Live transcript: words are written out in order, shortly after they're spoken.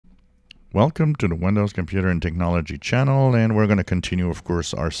Welcome to the Windows Computer and Technology channel, and we're going to continue, of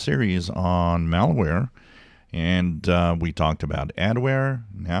course, our series on malware. And we talked about adware.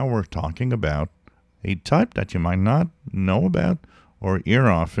 Now we're talking about a type that you might not know about or hear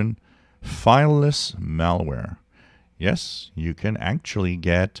often, fileless malware. Yes, you can actually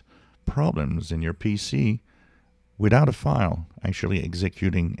get problems in your PC without a file actually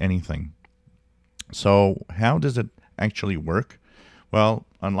executing anything. So how does it actually work? Well,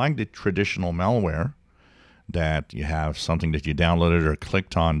 unlike the traditional malware that you have something that you downloaded or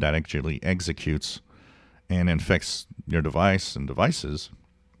clicked on that actually executes and infects your device and devices,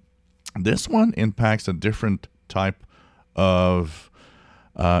 this one impacts a different type of,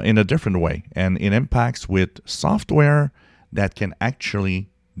 in a different way. And it impacts with software that can actually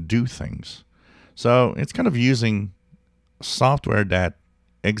do things. So it's kind of using software that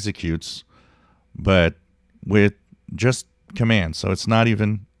executes, but with just commands. So it's not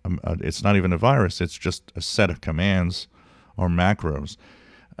even a virus. It's just a set of commands or macros.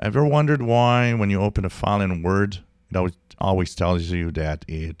 Ever wondered why when you open a file in Word, it always tells you that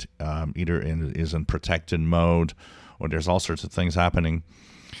it either is in protected mode or there's all sorts of things happening?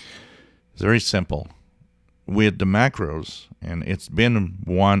 It's very simple. With the macros, and it's been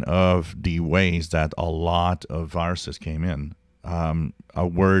one of the ways that a lot of viruses came in, a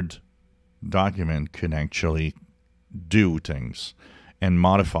Word document can actually do things and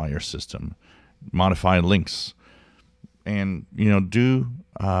modify your system, modify links, and do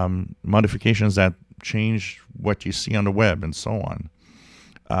modifications that change what you see on the web and so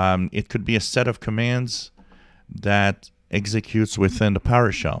on. It could be a set of commands that executes within the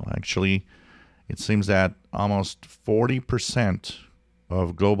Powershell. Actually, it seems that almost 40%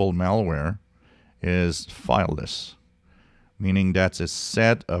 of global malware is fileless, meaning that's a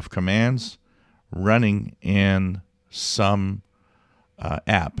set of commands running in some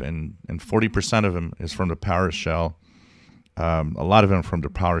app, and 40% of them is from the PowerShell. A lot of them from the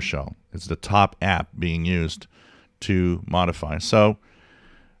PowerShell. It's the top app being used to modify. So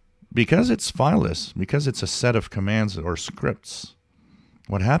because it's fileless, because it's a set of commands or scripts,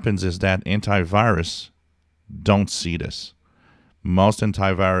 what happens is that antivirus don't see this. Most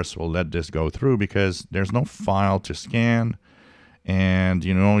antivirus will let this go through because there's no file to scan, and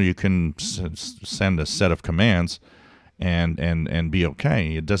you can send a set of commands and be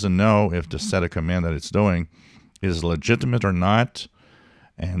okay. It doesn't know if the set of command that it's doing is legitimate or not,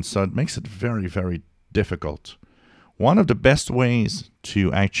 and so it makes it very, very difficult. One of the best ways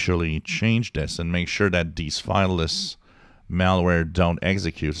to actually change this and make sure that these fileless malware don't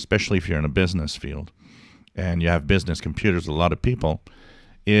execute, especially if you're in a business field and you have business computers with a lot of people,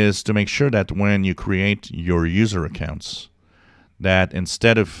 is to make sure that when you create your user accounts, that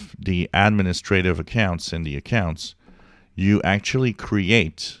instead of the administrative accounts in the accounts, you actually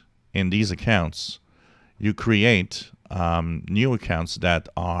create in these accounts, you create new accounts that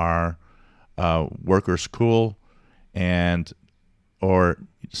are workers cool and or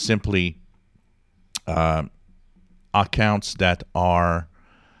simply accounts that are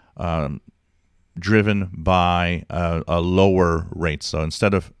driven by a lower rate. So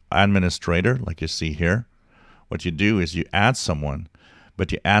instead of administrator, like you see here, what you do is you add someone,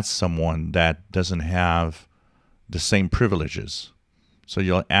 but you add someone that doesn't have the same privileges. So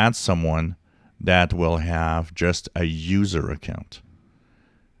you'll add someone that will have just a user account.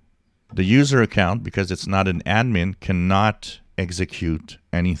 The user account, because it's not an admin, cannot execute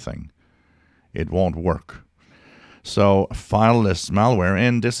anything. It won't work. So fileless malware,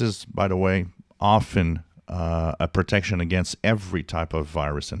 and this is, by the way, often a protection against every type of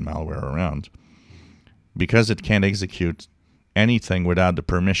virus and malware around. Because it can't execute anything without the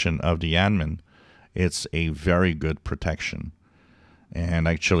permission of the admin, it's a very good protection. And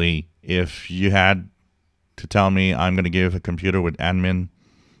actually, if you had to tell me I'm going to give a computer with admin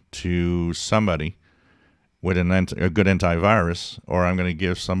to somebody with a good antivirus, or I'm going to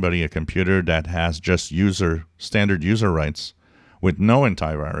give somebody a computer that has just standard user rights with no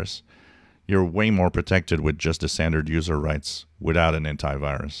antivirus, you're way more protected with just the standard user rights without an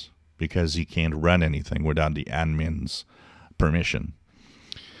antivirus, because you can't run anything without the admin's permission.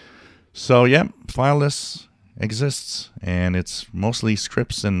 So yeah, fileless exists, and it's mostly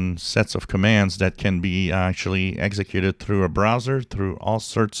scripts and sets of commands that can be actually executed through a browser, through all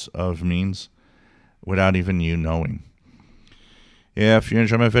sorts of means, without even you knowing. If you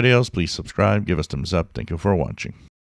enjoy my videos, please subscribe, give us thumbs up. Thank you for watching.